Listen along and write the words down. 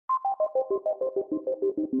Time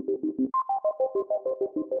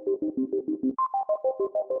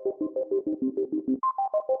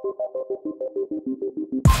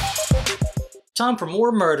for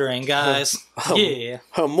more murdering, guys. Yeah.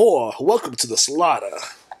 More. Welcome to the slaughter.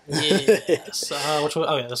 Yes. Which way?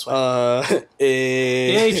 Oh yeah, this way.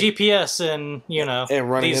 Yeah, GPS and and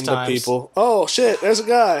running these into times. people. Oh shit! There's a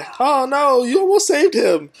guy. Oh no! You almost saved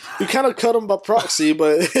him. You kind of cut him by proxy,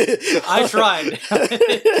 but I tried.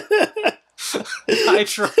 I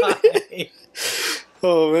tried.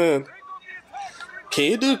 Oh man,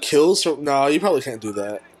 can you do kills from? No, you probably can't do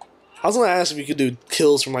that. I was gonna ask if you could do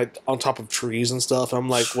kills from like on top of trees and stuff. I'm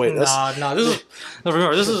like, wait, that's nah.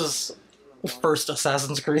 Remember, this is first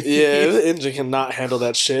Assassin's Creed. yeah. The engine cannot handle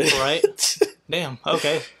that shit. Right? Damn.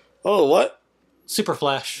 Okay. Oh, what? Super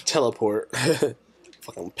Flash. Teleport.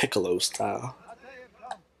 Fucking Piccolo style.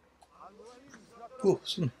 Ooh.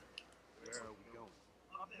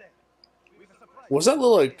 Was that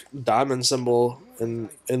little like diamond symbol in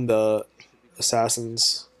the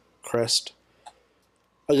assassin's crest?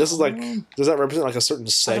 I guess it's like, does that represent like a certain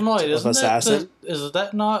sect of assassin? Is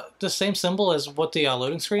that not the same symbol as what the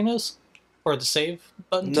loading screen is, or the save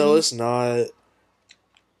button? No, it's not.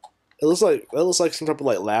 It looks like some type of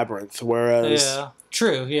like labyrinth. Whereas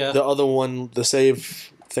true, yeah. The other one, the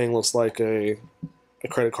save thing, looks like a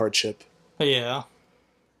credit card chip. Yeah,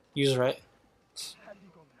 use right.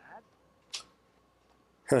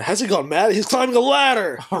 Has he gone mad? He's climbing a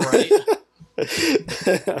ladder. All right.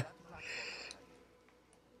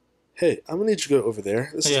 Hey, I'm gonna need you to go over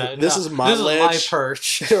there. This is my this ledge. is my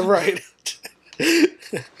perch. Right.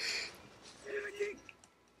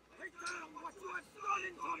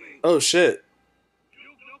 Oh shit.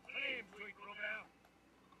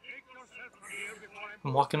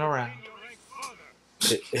 I'm walking around.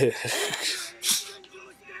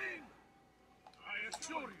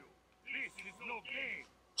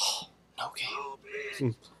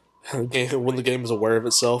 No game. When the game is aware of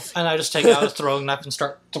itself. And I just take out a throwing knife and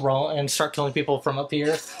start killing people from up here.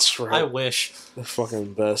 That's right. I wish. The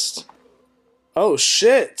fucking best. Oh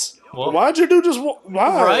shit! Well, why'd you do just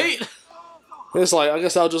why? Right? It's like, I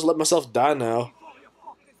guess I'll just let myself die now.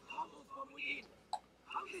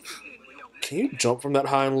 Can you jump from that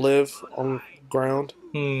high and live on ground?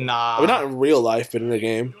 Nah. I mean, not in real life, but in the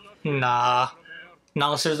game. Nah. Not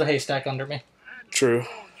unless there's a haystack under me. True.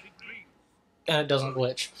 And it doesn't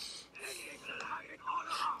glitch.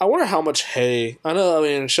 I wonder how much hay. I know, I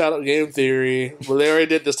mean, shout out Game Theory. Well, they already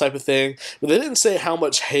did this type of thing. But they didn't say how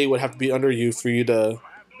much hay would have to be under you for you to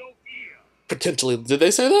potentially... Did they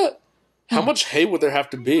say that? How much hay would there have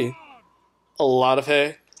to be? A lot of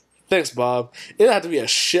hay. Thanks, Bob. It'd have to be a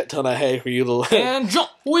shit ton of hay for you to... And jump!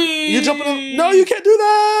 Whee! You jumping in... No, you can't do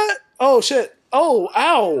that! Oh, shit. Oh,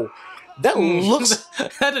 ow. That looks...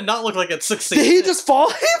 That did not look like it succeeded. Did he just fall?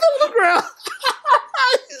 He fell on the ground.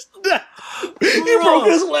 He broke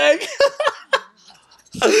his leg.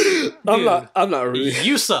 Dude, I'm not really...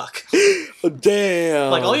 You suck.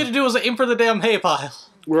 Damn. Like, all you had to do was aim for the damn hay pile.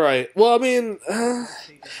 Right. Well, I mean,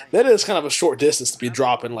 that is kind of a short distance to be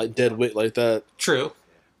dropping like dead weight like that. True.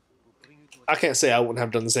 I can't say I wouldn't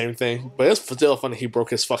have done the same thing, but it's still funny he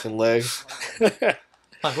broke his fucking leg.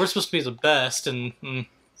 Like, we're supposed to be the best, and he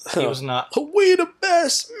was not. We the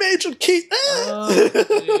best, Major Key.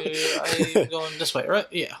 I'm going this way, right?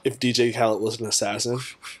 Yeah. If DJ Khaled was an assassin,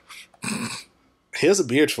 he has a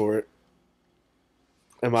beard for it.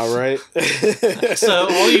 Am I right? So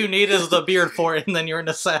all you need is the beard for it, and then you're an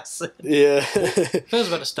assassin. Yeah. I was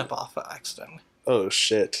about to step off accidentally. Oh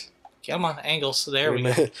shit. Come on, angles. There we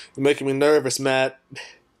go. You're making me nervous, Matt.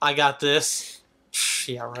 I got this.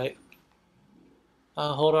 Yeah, right.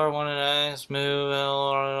 Hold R1 and X, move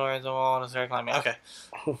L towards the wall, and start climbing. Okay.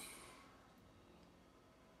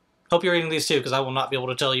 Hope you're reading these too, because I will not be able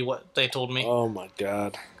to tell you what they told me. Oh my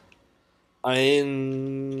god.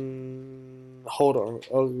 Hold on.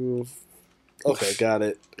 Oh, okay, got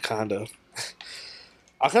it. Kind of.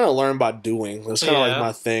 I kind of learn by doing. That's kind of like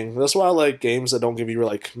my thing. That's why I like games that don't give you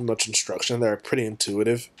like much instruction. They're pretty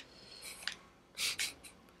intuitive.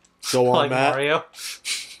 Go on, like Matt. Mario.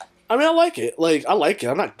 I mean, I like it. I like it.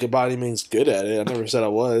 I'm not by any means good at it. I never said I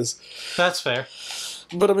was. That's fair.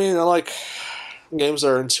 But I mean, I like games that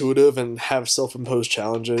are intuitive and have self-imposed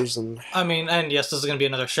challenges. And I mean, and yes, this is gonna be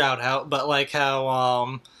another shout out, but like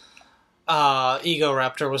how Ego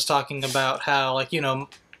Raptor was talking about how Mega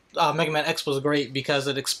Man X was great because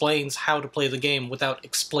it explains how to play the game without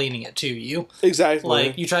explaining it to you. Exactly.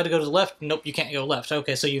 Like, you try to go to the left, nope, you can't go left.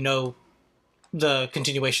 Okay, so the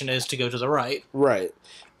continuation is to go to the right. Right.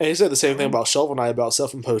 And he said the same thing about Shelf and I about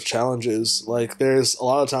self-imposed challenges. Like, there's a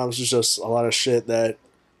lot of times there's just a lot of shit that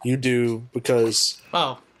You do because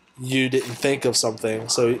Oh, you didn't think of something.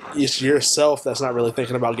 So it's yourself that's not really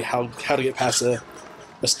thinking about how to get past a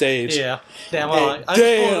stage. yeah. Damn, well, And I just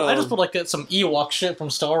damn, pulled like some Ewok shit from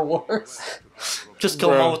Star Wars. Just kill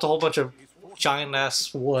them all bro, with a whole bunch of giant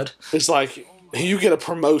ass wood. it's like you get a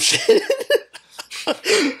promotion.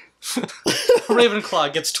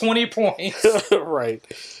 Ravenclaw gets 20 points. Right.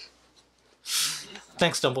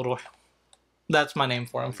 Thanks, Dumbledore. That's my name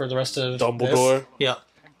for him for the rest of Dumbledore? This. Yep.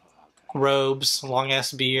 Robes, long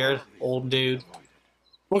ass beard, old dude.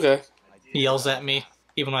 Okay. He yells at me,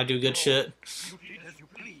 even when I do good shit.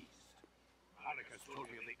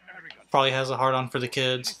 Probably has a hard on for the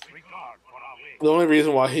kids. The only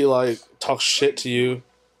reason why he like talks shit to you.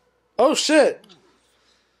 Oh shit!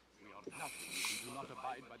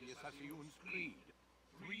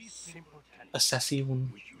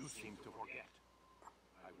 Assassin.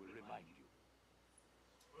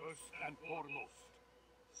 First and foremost,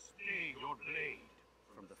 stay your blade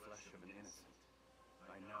from the flesh of an innocent.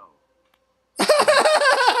 I know.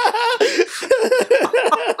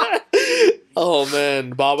 Oh man,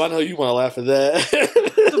 Bob, I know you want to laugh at that.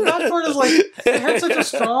 The bad part is like it had such a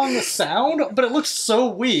strong sound, but it looked so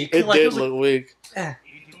weak. It like, did was look like, weak.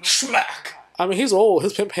 Smack. I mean, he's old.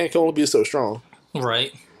 His pimp hand can only be so strong.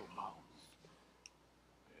 Right.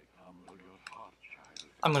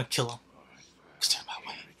 I'm gonna kill him. Stand my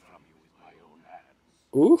way.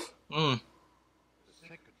 Oof. Mm. The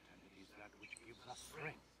second tenet is that which gives us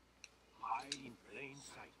strength. Hide in plain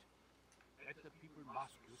sight. Let the people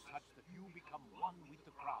mask you such that you become one with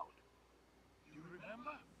the crowd. Do you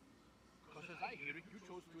remember? Because as I hear it, you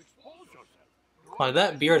chose to expose yourself. Wow,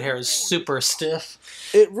 that beard hair is super stiff.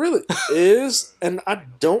 It really is, and I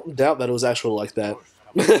don't doubt that it was actually like that.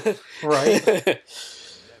 Right.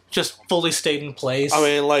 Just fully stayed in place. I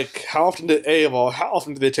mean, like, how often did how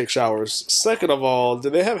often do they take showers? Second of all, do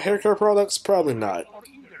they have hair care products? Probably not.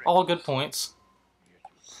 All good points.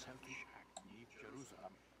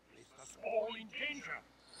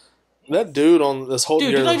 That dude on this whole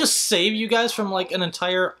Dude, did I just save you guys from like an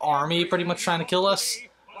entire army pretty much trying to kill us?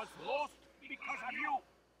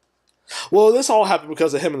 Well, this all happened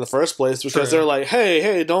because of him in the first place. Because True. they're like,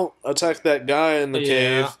 hey, don't attack that guy in the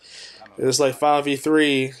cave. It's like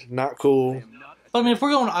 5v3, not cool. But I mean, if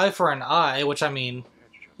we're going eye for an eye, which I mean,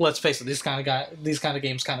 let's face it, these kind of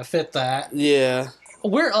games kind of fit that. Yeah.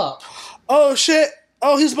 We're up. Oh shit!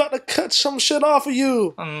 Oh, he's about to cut some shit off of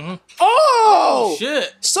you. Mm-hmm. Oh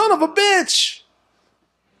Shit! Son of a bitch!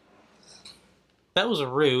 That was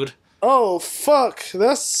rude. Oh fuck!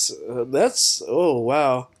 That's oh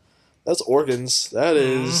wow. That's organs. That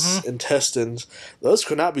is intestines. Those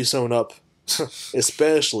could not be sewn up,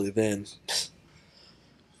 especially then.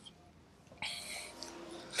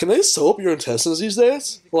 Can they sew up your intestines these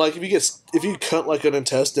days? Like if you cut like an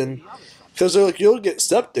intestine, because they're like you'll get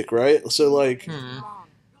septic, right? So like,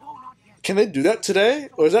 can they do that today,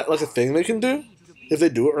 or is that like a thing they can do if they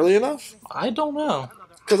do it early enough? I don't know.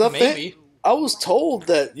 Because I Maybe. think I was told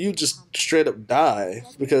that you just straight up die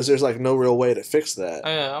because there's like no real way to fix that.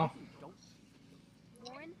 Yeah.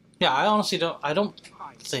 Yeah, I honestly don't. I don't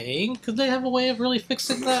think they have a way of really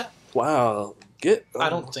fixing that. Wow. I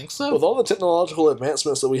don't think so. With all the technological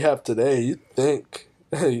advancements that we have today, you'd think.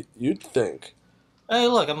 Hey,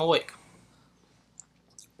 look, I'm awake.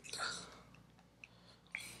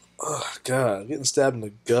 Oh, God, getting stabbed in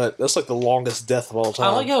the gut. That's like the longest death of all time.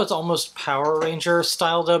 I like how it's almost Power Ranger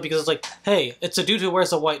style, though, because it's like, hey, it's a dude who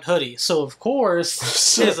wears a white hoodie. So, of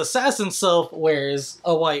course, his assassin self wears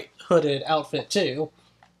a white hooded outfit, too.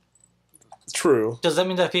 True. Does that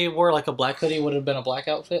mean that if he wore, like, a black hoodie, it would have been a black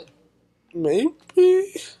outfit?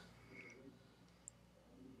 Maybe.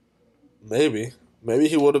 Maybe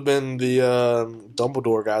he would have been the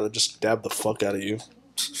Dumbledore guy that just stabbed the fuck out of you.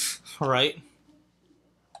 Right.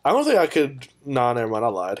 I don't think I could... Nah, never mind, I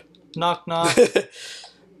lied. Knock, knock.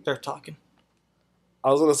 They're talking. I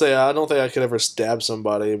was going to say, I don't think I could ever stab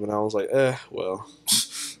somebody, but I was like, well.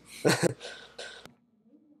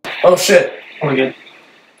 Oh, shit. We're good.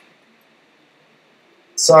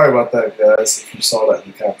 Sorry about that, guys, if you saw that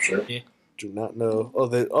in the capture. Yeah. Do not know. Oh,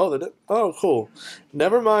 they did? Oh, cool.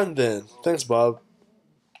 Never mind then. Thanks, Bob.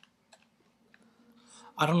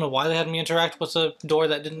 I don't know why they had me interact with a door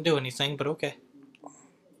that didn't do anything, but okay.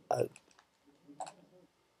 I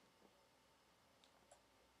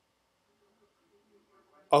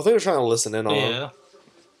think they're trying to listen in on him. Yeah.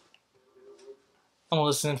 I'm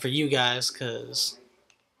listening for you guys, because...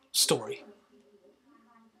 story.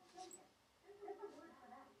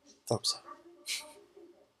 Thumbs up.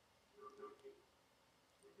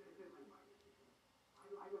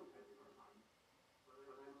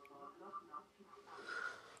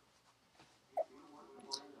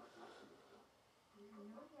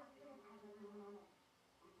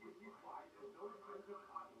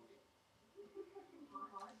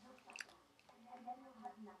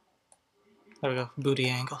 There we go. Booty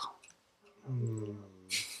angle.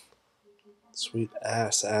 Sweet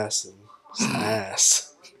ass, and ass.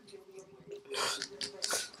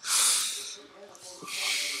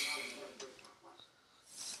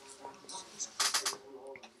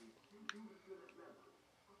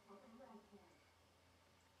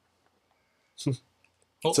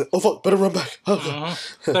 Oh. Oh fuck! Better run back.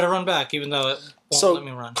 Better run back, even though it won't let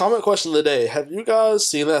me run. Comment question of the day: have you guys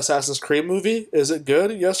seen the Assassin's Creed movie? Is it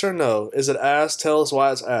good? Yes or no? Is it ass? Tell us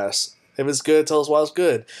why it's ass. If it's good, tell us why it's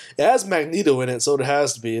good. It has Magneto in it, so it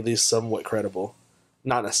has to be at least somewhat credible.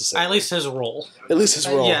 Not necessarily. At least his role. At least his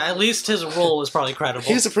role. Yeah, at least his role is probably credible.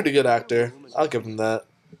 He's a pretty good actor. I'll give him that.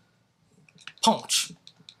 Punch.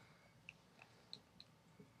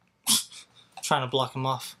 Trying to block him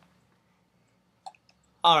off.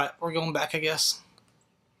 Alright, we're going back, I guess.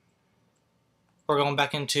 We're going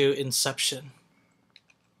back into Inception.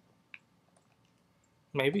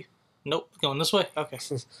 Maybe? Nope, going this way? Okay.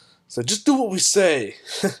 So just do what we say.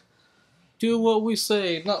 Do what we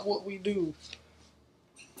say, not what we do.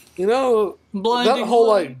 You know, Blinding that whole,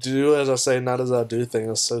 light. like, do as I say, not as I do thing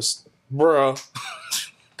is so... Bruh.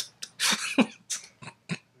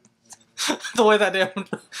 The way that damn...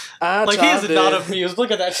 Like, he is not amused.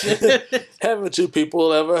 Look at that shit. Haven't you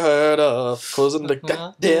people ever heard of closing the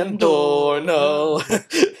goddamn door? No.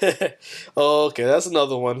 Okay, that's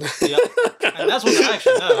another one. Yep. And that's what I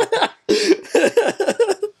actually know.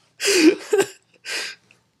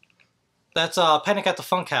 That's Panic at the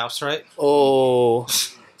Funk House, right? Oh.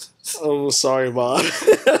 I'm sorry, Bob.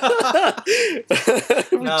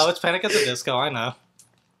 No, it's Panic at the Disco, I know.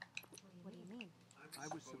 What do you mean? I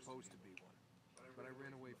was supposed to be one, but I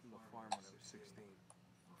ran away from the farm when I was 16.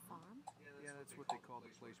 A farm? Yeah, that's what they call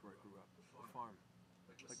the place where I grew up. A farm.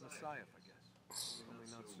 Like Messiah, I guess. Only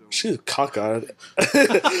not so... She's cockeyed.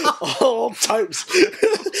 All types.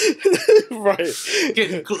 Right.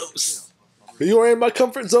 Getting close. You are in my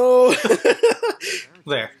comfort zone.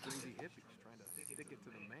 There.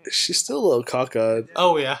 She's still a little cockeyed.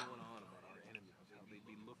 Oh, yeah.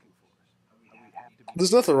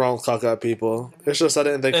 There's nothing wrong with cockeyed people. It's just I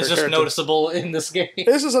didn't think It's her just character... noticeable in this game.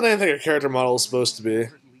 It's just I didn't think her character model was supposed to be.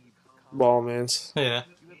 Ball means. Yeah.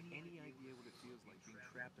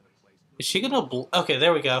 Is she gonna okay,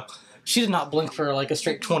 there we go. She did not blink for like a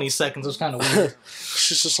straight 20 seconds. It was kind of weird.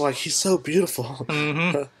 She's just like, he's so beautiful.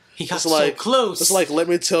 Mm-hmm. He got It's so like, close. It's like, let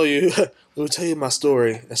me tell you my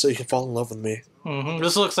story, and so you can fall in love with me. Mm-hmm.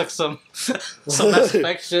 This looks like some Mass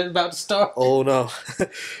Effect shit about to start. Oh no. I didn't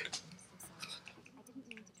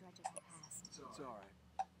mean to dredge up the past. It's alright.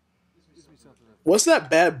 Gives me something to... What's that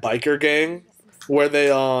bad biker gang where they We've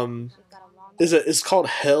got a long it's called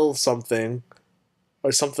Hell something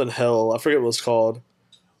or something Hell? I forget what it's called.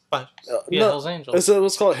 But yeah, No, Hell's Angels. It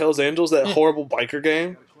was called Hell's Angels. That horrible biker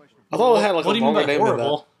game. I thought it had like What a do you mean longer by name than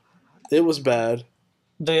horrible? that. It was bad.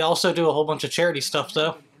 They also do a whole bunch of charity stuff,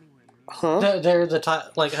 though. Huh? They're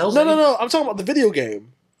the like Hell's No. Angels. I'm talking about the video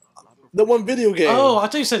game. The one video game. Oh, I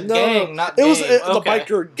thought you said gang, not it was game. the Okay.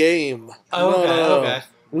 biker game. Okay, No. okay.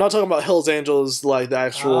 I'm not talking about Hell's Angels, like the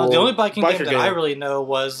actual. The only biker biker game that I really know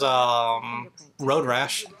was Road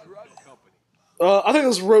Rash. I think it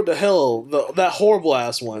was Road to Hell, that horrible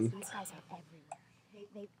ass one. These guys are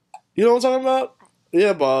everywhere. They You know what I'm talking about?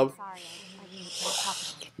 Yeah, Bob. sorry, I didn't talk about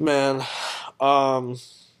it. Man,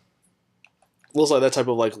 looks like that type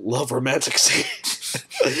of like love romantic scene.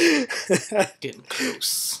 Getting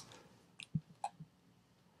close.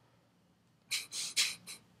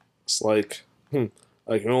 It's like,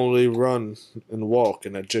 I can only run and walk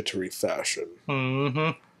in a jittery fashion.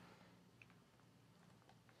 Mm-hmm.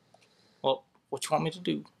 Well, what you want me to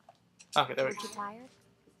do? Okay, there we go. You tired?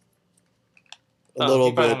 A little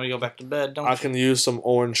you probably bit. want me to go back to bed, don't I you? can use some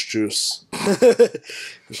orange juice. Oh,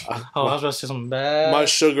 I was about to say something bad. My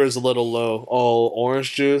sugar is a little low. Oh,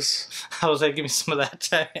 orange juice? I was like, give me some of that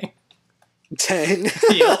tang. Tang?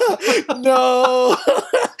 Yeah. No!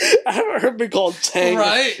 I haven't heard me called Tang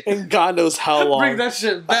Right? in God knows how long. Bring that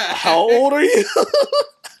shit back. How old are you?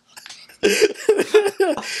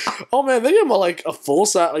 Oh man, they give him a full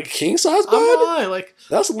size, like king size bed? I'm like,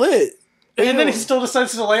 That's lit. and then he still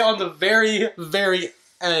decides to lay on the very, very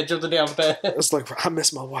edge of the damn bed. It's like, I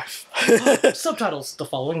miss my wife. Subtitles the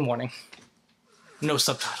following morning. No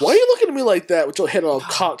subtitles. Why are you looking at me like that with your head all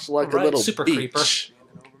cocked like Right, a little super beach? creeper. Standing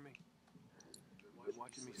over me. Why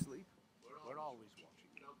watching me sleep? We're always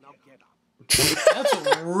watching you. Now get up. That's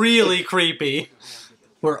really creepy.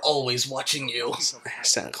 We're always watching you.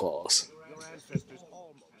 Santa Claus. Your ancestors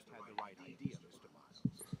almost had the right idea, Mr. Miles.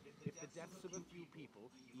 If the deaths of a few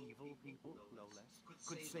people, evil people, no less,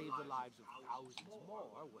 could save the lives of thousands more,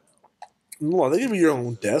 well... No, they give you your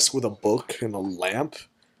own desk with a book and a lamp.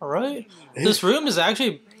 All right. This room is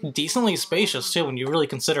actually decently spacious too when you really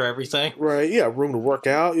consider everything. Right, you got room to work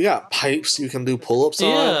out. You got pipes you can do pull-ups on.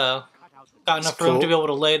 Yeah. Got enough room cool. to be able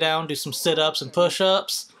to lay down, do some sit-ups and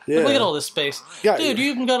push-ups. Yeah. Look at all this space. Yeah, Dude, you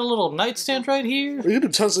even got a little nightstand right here. You can do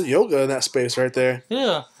tons of yoga in that space right there.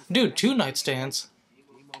 Yeah. Dude, 2 nightstands.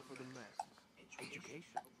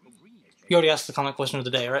 You already asked the comic question of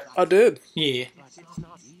the day, right? I did. Yeah.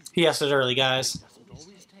 He asked it early, guys.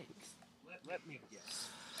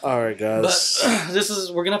 Alright, guys.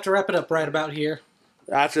 But we're gonna have to wrap it up right about here.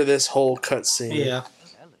 After this whole cutscene. Yeah.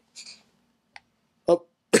 Oh.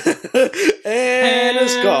 And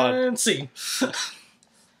it's gone. And scene.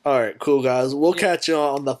 Alright, cool, guys. We'll catch you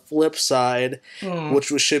on the flip side, which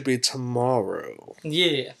should be tomorrow.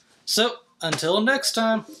 Yeah. So, until next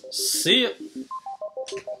time, see ya.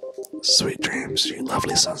 Sweet dreams, you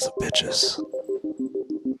lovely sons of bitches.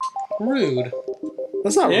 Rude.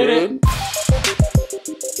 That's not Hit it. rude.